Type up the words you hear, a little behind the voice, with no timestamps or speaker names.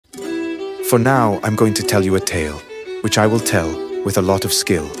For now, I'm going to tell you a tale, which I will tell with a lot of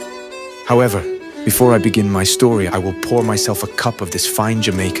skill. However, before I begin my story, I will pour myself a cup of this fine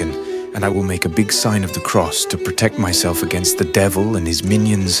Jamaican, and I will make a big sign of the cross to protect myself against the devil and his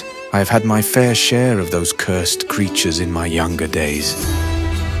minions. I have had my fair share of those cursed creatures in my younger days.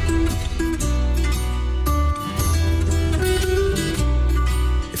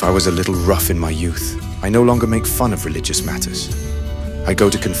 If I was a little rough in my youth, I no longer make fun of religious matters. I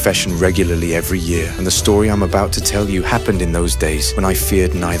go to confession regularly every year, and the story I'm about to tell you happened in those days when I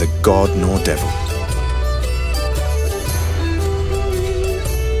feared neither God nor devil.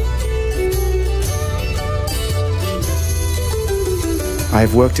 I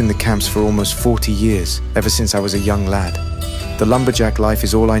have worked in the camps for almost 40 years, ever since I was a young lad. The lumberjack life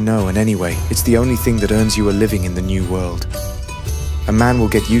is all I know, and anyway, it's the only thing that earns you a living in the new world. A man will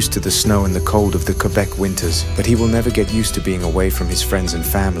get used to the snow and the cold of the Quebec winters, but he will never get used to being away from his friends and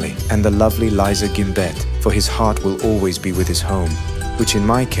family, and the lovely Liza Gimbet, for his heart will always be with his home, which in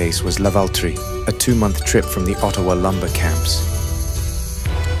my case was Lavaltrie, a 2-month trip from the Ottawa lumber camps.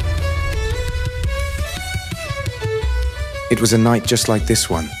 It was a night just like this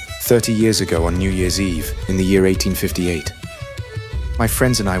one, 30 years ago on New Year's Eve, in the year 1858. My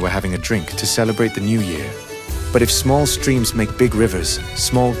friends and I were having a drink to celebrate the new year. But if small streams make big rivers,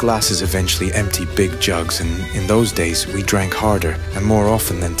 small glasses eventually empty big jugs, and in those days we drank harder and more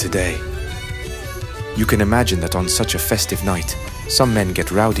often than today. You can imagine that on such a festive night, some men get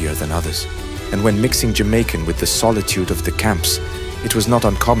rowdier than others, and when mixing Jamaican with the solitude of the camps, it was not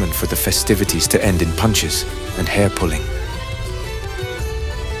uncommon for the festivities to end in punches and hair-pulling.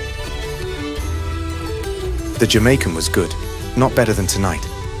 The Jamaican was good, not better than tonight,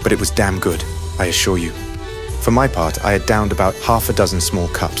 but it was damn good, I assure you. For my part, I had downed about half a dozen small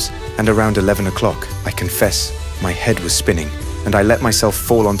cups, and around 11 o'clock, I confess, my head was spinning, and I let myself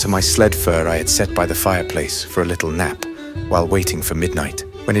fall onto my sled fur I had set by the fireplace for a little nap, while waiting for midnight,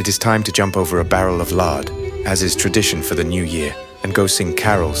 when it is time to jump over a barrel of lard, as is tradition for the new year, and go sing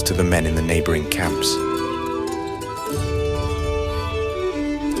carols to the men in the neighboring camps.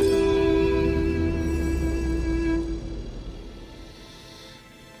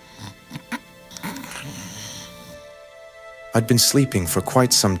 I'd been sleeping for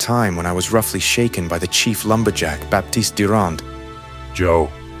quite some time when I was roughly shaken by the chief lumberjack, Baptiste Durand. Joe,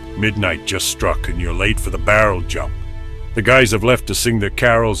 midnight just struck and you're late for the barrel jump. The guys have left to sing their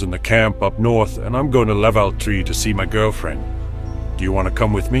carols in the camp up north, and I'm going to Lavaltrie to see my girlfriend. Do you want to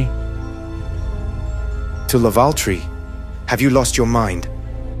come with me? To Lavaltrie? Have you lost your mind?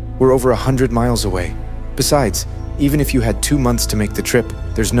 We're over 100 miles away. Besides, even if you had 2 months to make the trip,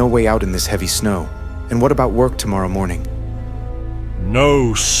 there's no way out in this heavy snow. And what about work tomorrow morning?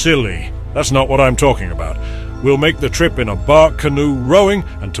 No, silly. That's not what I'm talking about. We'll make the trip in a bark canoe rowing,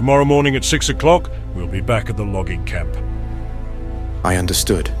 and tomorrow morning at 6 o'clock, we'll be back at the logging camp. I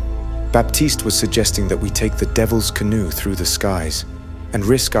understood. Baptiste was suggesting that we take the Devil's Canoe through the skies and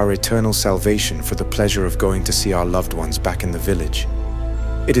risk our eternal salvation for the pleasure of going to see our loved ones back in the village.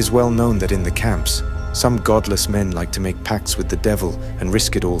 It is well known that in the camps, some godless men like to make pacts with the devil and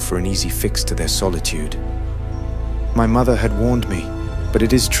risk it all for an easy fix to their solitude. My mother had warned me, but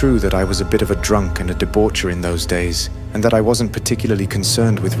it is true that I was a bit of a drunk and a debaucher in those days, and that I wasn't particularly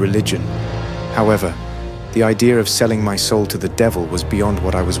concerned with religion. However, the idea of selling my soul to the devil was beyond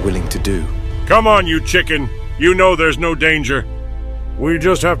what I was willing to do. Come on, you chicken! You know there's no danger. We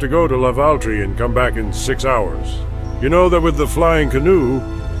just have to go to Lavaltrie and come back in 6 hours. You know that with the flying canoe,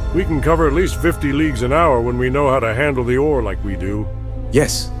 we can cover at least 50 leagues an hour when we know how to handle the oar like we do.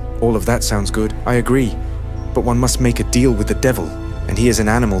 Yes, all of that sounds good, I agree. But one must make a deal with the devil, and he is an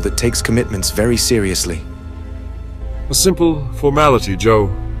animal that takes commitments very seriously. A simple formality, Joe.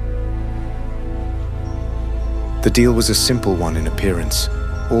 The deal was a simple one in appearance.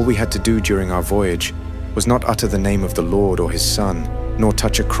 All we had to do during our voyage was not utter the name of the Lord or his Son, nor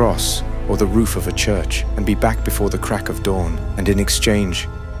touch a cross or the roof of a church, and be back before the crack of dawn, and in exchange,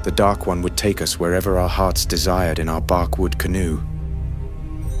 the Dark One would take us wherever our hearts desired in our barkwood canoe.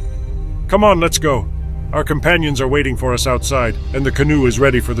 Come on, let's go. Our companions are waiting for us outside, and the canoe is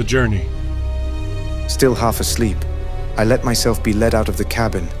ready for the journey. Still half asleep, I let myself be led out of the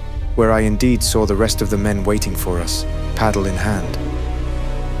cabin, where I indeed saw the rest of the men waiting for us, paddle in hand.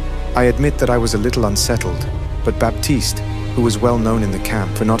 I admit that I was a little unsettled, but Baptiste, who was well known in the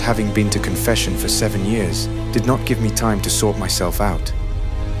camp for not having been to confession for 7 years, did not give me time to sort myself out.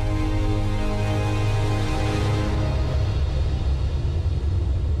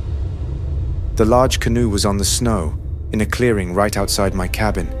 The large canoe was on the snow, in a clearing right outside my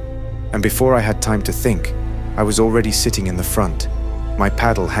cabin, and before I had time to think, I was already sitting in the front, my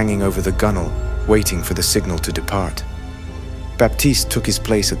paddle hanging over the gunwale, waiting for the signal to depart. Baptiste took his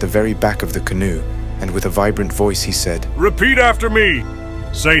place at the very back of the canoe, and with a vibrant voice he said, "Repeat after me!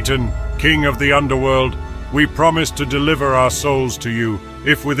 Satan, king of the underworld, we promise to deliver our souls to you,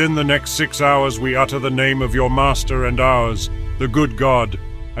 if within the next 6 hours we utter the name of your master and ours, the good God,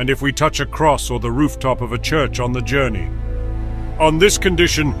 and if we touch a cross or the rooftop of a church on the journey. On this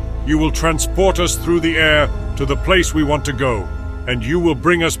condition, you will transport us through the air to the place we want to go, and you will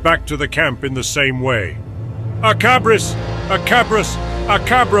bring us back to the camp in the same way. Acabris! Acabris!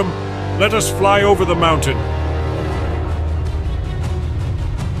 Acabrum! Let us fly over the mountain."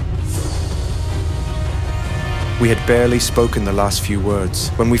 We had barely spoken the last few words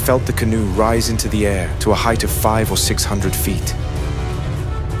when we felt the canoe rise into the air to a height of 500 or 600 feet.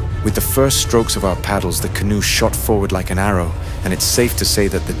 With the first strokes of our paddles, the canoe shot forward like an arrow, and it's safe to say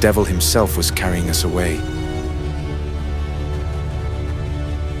that the devil himself was carrying us away.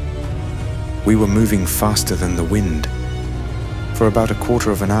 We were moving faster than the wind. For about a quarter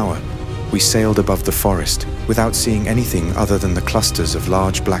of an hour, we sailed above the forest without seeing anything other than the clusters of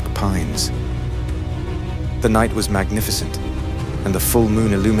large black pines. The night was magnificent, and the full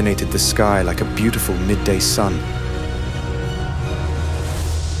moon illuminated the sky like a beautiful midday sun.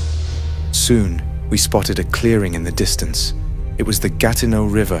 Soon, we spotted a clearing in the distance. It was the Gatineau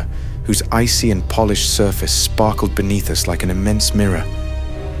River, whose icy and polished surface sparkled beneath us like an immense mirror.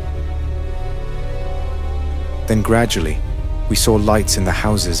 Then gradually, we saw lights in the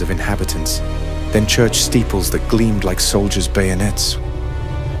houses of inhabitants, then church steeples that gleamed like soldiers' bayonets.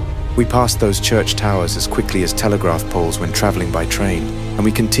 We passed those church towers as quickly as telegraph poles when traveling by train, and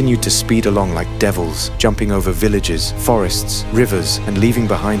we continued to speed along like devils, jumping over villages, forests, rivers, and leaving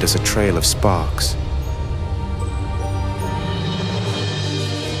behind us a trail of sparks.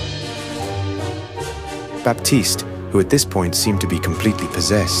 Baptiste, who at this point seemed to be completely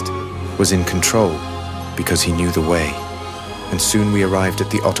possessed, was in control because he knew the way. And soon we arrived at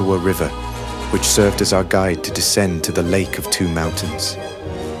the Ottawa River, which served as our guide to descend to the Lake of Two Mountains.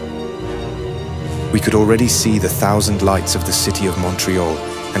 We could already see the 1,000 lights of the city of Montreal,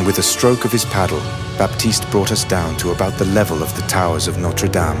 and with a stroke of his paddle, Baptiste brought us down to about the level of the towers of Notre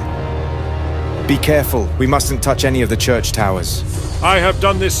Dame. "Be careful, we mustn't touch any of the church towers." "I have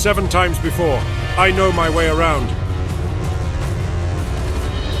done this 7 times before. I know my way around."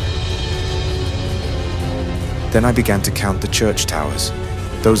 Then I began to count the church towers,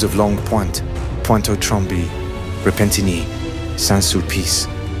 those of Longue Pointe, Pointe-aux-Trembles, Repentigny, Saint-Sulpice,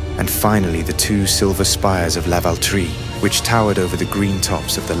 and finally the 2 silver spires of Lavaltrie, which towered over the green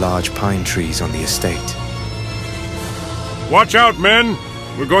tops of the large pine trees on the estate. "Watch out, men!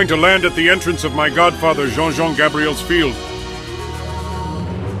 We're going to land at the entrance of my godfather Jean-Jean Gabriel's field."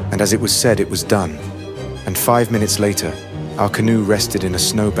 And as it was said, it was done. And 5 minutes later, our canoe rested in a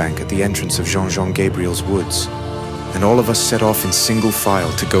snowbank at the entrance of Jean-Jean Gabriel's woods, and all of us set off in single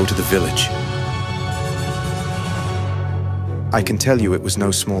file to go to the village. I can tell you it was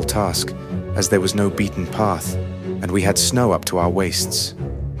no small task, as there was no beaten path, and we had snow up to our waists.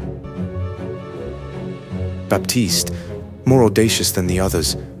 Baptiste, more audacious than the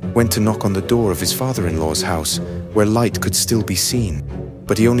others, went to knock on the door of his father-in-law's house, where light could still be seen.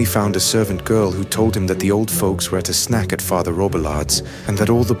 But he only found a servant girl who told him that the old folks were at a snack at Father Robillard's, and that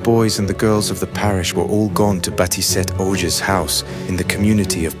all the boys and the girls of the parish were all gone to Batissette Auge's house in the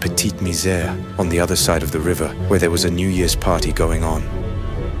community of Petite Misère, on the other side of the river, where there was a New Year's party going on.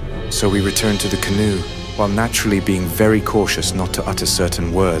 So we returned to the canoe, while naturally being very cautious not to utter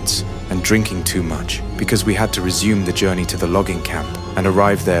certain words, and drinking too much, because we had to resume the journey to the logging camp and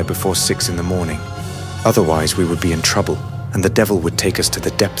arrive there before 6 in the morning. Otherwise we would be in trouble, and the devil would take us to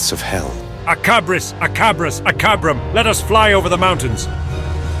the depths of hell. "Acabris! Acabris! Acabrum! Let us fly over the mountains!"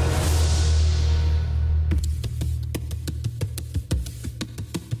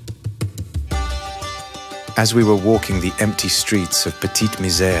 As we were walking the empty streets of Petite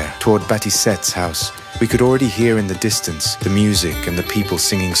Misère toward Batissette's house, we could already hear in the distance the music and the people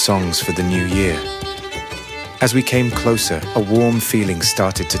singing songs for the new year. As we came closer, a warm feeling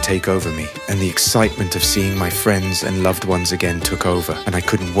started to take over me, and the excitement of seeing my friends and loved ones again took over, and I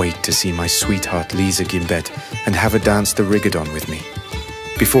couldn't wait to see my sweetheart Lisa Gimbet and have her dance the rigodon with me.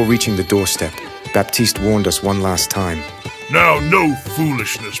 Before reaching the doorstep, Baptiste warned us one last time. "Now, no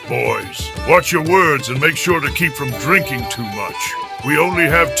foolishness, boys. Watch your words and make sure to keep from drinking too much. We only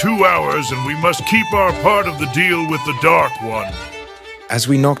have 2 hours and we must keep our part of the deal with the Dark One." As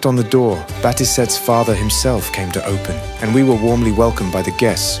we knocked on the door, Batissette's father himself came to open, and we were warmly welcomed by the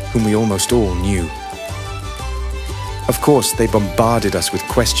guests, whom we almost all knew. Of course, they bombarded us with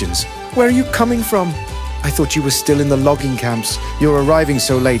questions. "Where are you coming from? I thought you were still in the logging camps. You're arriving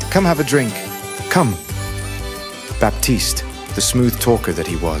so late. Come have a drink. Come. Baptiste, the smooth talker that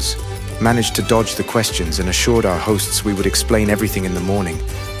he was, managed to dodge the questions and assured our hosts we would explain everything in the morning,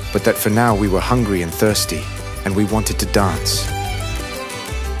 but that for now we were hungry and thirsty, and we wanted to dance.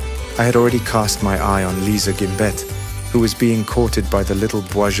 I had already cast my eye on Lisa Gimbet, who was being courted by the little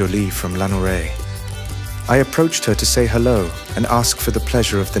Bois-Joli from Lanoraie. I approached her to say hello and ask for the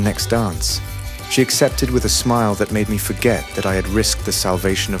pleasure of the next dance. She accepted with a smile that made me forget that I had risked the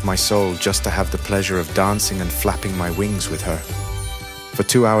salvation of my soul just to have the pleasure of dancing and flapping my wings with her. For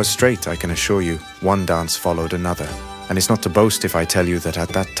 2 hours straight, I can assure you, one dance followed another. And it's not to boast if I tell you that at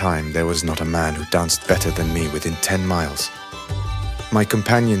that time there was not a man who danced better than me within 10 miles. My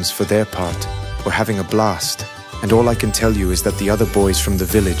companions, for their part, were having a blast, and all I can tell you is that the other boys from the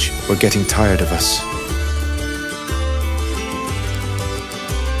village were getting tired of us.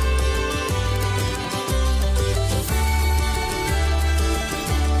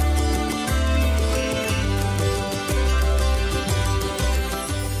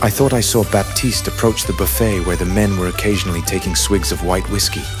 I thought I saw Baptiste approach the buffet where the men were occasionally taking swigs of white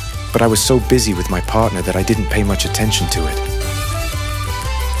whiskey, but I was so busy with my partner that I didn't pay much attention to it.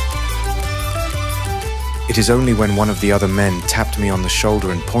 It is only when one of the other men tapped me on the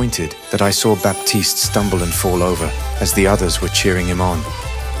shoulder and pointed that I saw Baptiste stumble and fall over, as the others were cheering him on.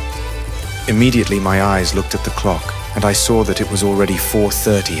 Immediately my eyes looked at the clock, and I saw that it was already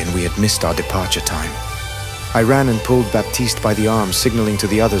 4:30 and we had missed our departure time. I ran and pulled Baptiste by the arm, signaling to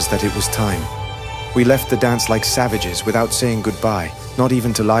the others that it was time. We left the dance like savages without saying goodbye, not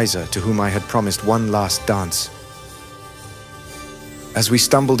even to Liza, to whom I had promised one last dance. As we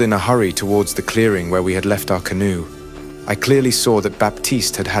stumbled in a hurry towards the clearing where we had left our canoe, I clearly saw that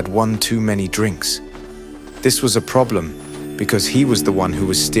Baptiste had had one too many drinks. This was a problem, because he was the one who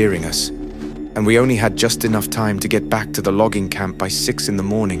was steering us, and we only had just enough time to get back to the logging camp by 6 in the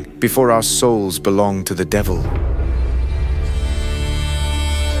morning, before our souls belonged to the devil.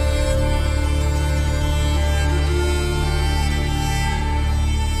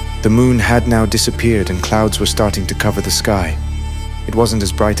 The moon had now disappeared and clouds were starting to cover the sky. It wasn't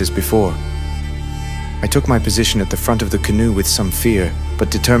as bright as before. I took my position at the front of the canoe with some fear,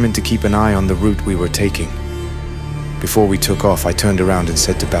 but determined to keep an eye on the route we were taking. Before we took off, I turned around and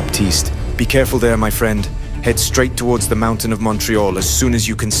said to Baptiste, "Be careful there, my friend. Head straight towards the mountain of Montreal as soon as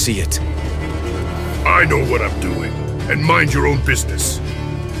you can see it." I know what I'm doing, and mind your own business.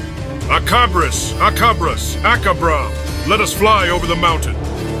 Acabras, acabras, acabra. Let us fly over the mountain.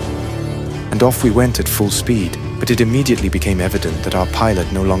 And off we went at full speed, but it immediately became evident that our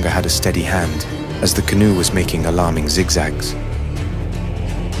pilot no longer had a steady hand, as the canoe was making alarming zigzags.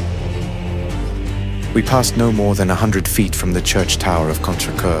 We passed no more than 100 feet from the church tower of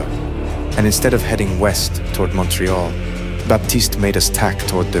Contrecoeur, and instead of heading west toward Montreal, Baptiste made us tack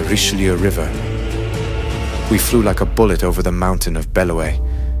toward the Richelieu River. We flew like a bullet over the mountain of Belloé,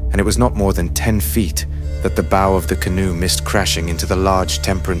 and it was not more than 10 feet that the bow of the canoe missed crashing into the large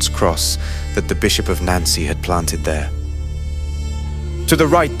temperance cross that the Bishop of Nancy had planted there. "To the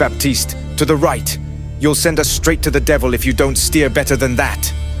right, Baptiste, to the right! You'll send us straight to the devil if you don't steer better than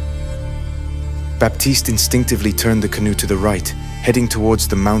that!" Baptiste instinctively turned the canoe to the right, heading towards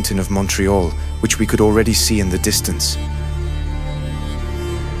the mountain of Montreal, which we could already see in the distance.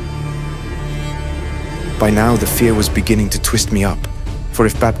 By now, the fear was beginning to twist me up, for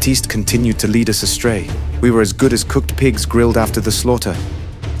if Baptiste continued to lead us astray, we were as good as cooked pigs grilled after the slaughter.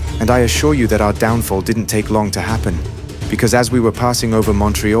 And I assure you that our downfall didn't take long to happen, because as we were passing over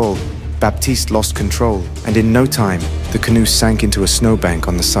Montreal, Baptiste lost control, and in no time, the canoe sank into a snowbank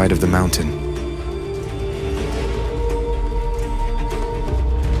on the side of the mountain.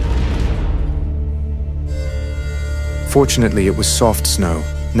 Fortunately, it was soft snow.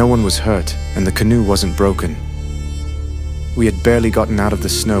 No one was hurt, and the canoe wasn't broken. We had barely gotten out of the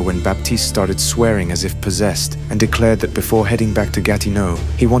snow when Baptiste started swearing as if possessed and declared that before heading back to Gatineau,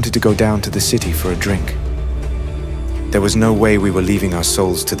 he wanted to go down to the city for a drink. There was no way we were leaving our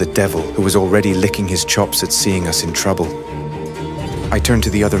souls to the devil, who was already licking his chops at seeing us in trouble. I turned to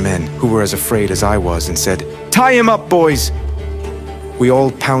the other men, who were as afraid as I was, and said, "Tie him up, boys!" We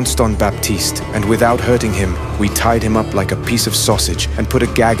all pounced on Baptiste, and without hurting him, we tied him up like a piece of sausage and put a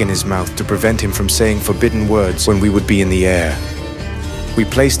gag in his mouth to prevent him from saying forbidden words when we would be in the air. We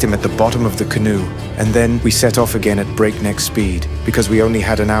placed him at the bottom of the canoe, and then we set off again at breakneck speed, because we only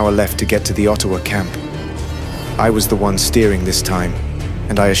had an hour left to get to the Ottawa camp. I was the one steering this time,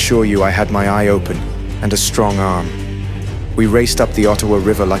 and I assure you I had my eye open and a strong arm. We raced up the Ottawa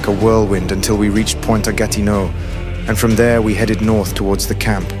River like a whirlwind until we reached Pointe-à-Gatineau, and from there we headed north towards the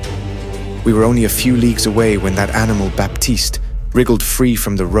camp. We were only a few leagues away when that animal Baptiste wriggled free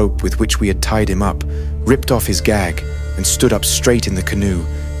from the rope with which we had tied him up, ripped off his gag, and stood up straight in the canoe,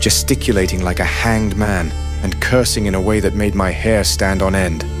 gesticulating like a hanged man and cursing in a way that made my hair stand on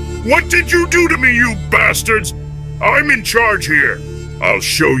end. What did you do to me, you bastards? I'm in charge here. I'll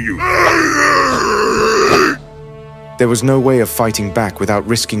show you. There was no way of fighting back without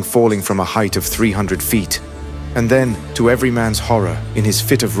risking falling from a height of 300 feet. And then, to every man's horror, in his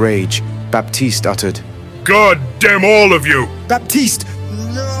fit of rage, Baptiste uttered, God damn all of you! "Baptiste,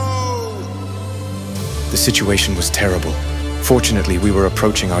 no!" The situation was terrible. Fortunately, we were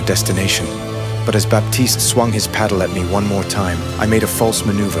approaching our destination. But as Baptiste swung his paddle at me one more time, I made a false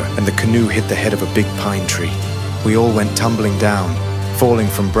maneuver, and the canoe hit the head of a big pine tree. We all went tumbling down, falling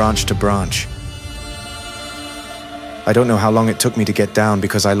from branch to branch. I don't know how long it took me to get down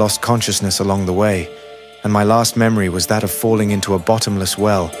because I lost consciousness along the way, and my last memory was that of falling into a bottomless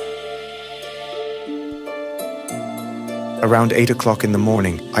well. Around 8 o'clock in the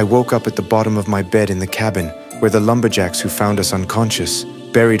morning, I woke up at the bottom of my bed in the cabin, where the lumberjacks who found us unconscious,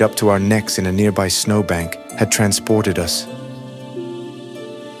 buried up to our necks in a nearby snowbank, had transported us.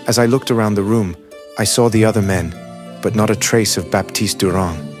 As I looked around the room, I saw the other men, but not a trace of Baptiste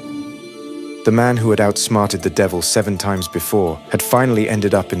Durand. The man who had outsmarted the devil 7 times before had finally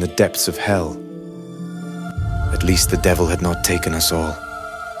ended up in the depths of hell. At least the devil had not taken us all.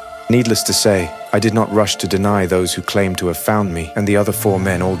 Needless to say, I did not rush to deny those who claimed to have found me and the other 4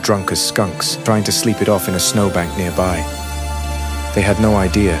 men all drunk as skunks, trying to sleep it off in a snowbank nearby. They had no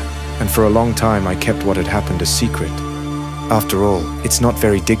idea, and for a long time I kept what had happened a secret. After all, it's not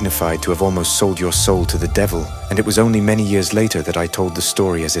very dignified to have almost sold your soul to the devil, and it was only many years later that I told the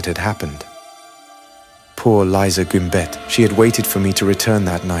story as it had happened. Poor Liza Gumbet, she had waited for me to return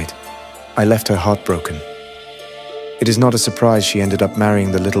that night. I left her heartbroken. It is not a surprise she ended up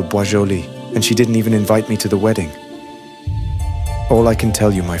marrying the little Boisjoli, and she didn't even invite me to the wedding. All I can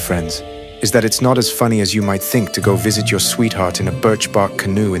tell you, my friends, is that it's not as funny as you might think to go visit your sweetheart in a birch bark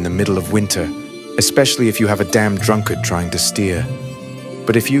canoe in the middle of winter, especially if you have a damn drunkard trying to steer.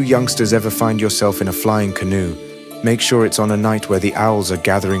 But if you youngsters ever find yourself in a flying canoe, make sure it's on a night where the owls are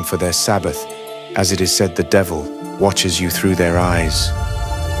gathering for their Sabbath, as it is said the devil watches you through their eyes.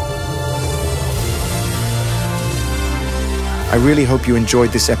 I really hope you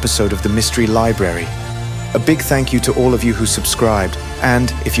enjoyed this episode of the Mystery Library. A big thank you to all of you who subscribed,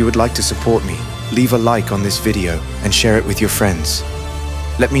 and if you would like to support me, leave a like on this video and share it with your friends.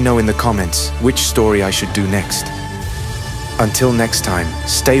 Let me know in the comments which story I should do next. Until next time,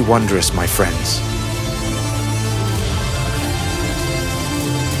 stay wondrous, my friends.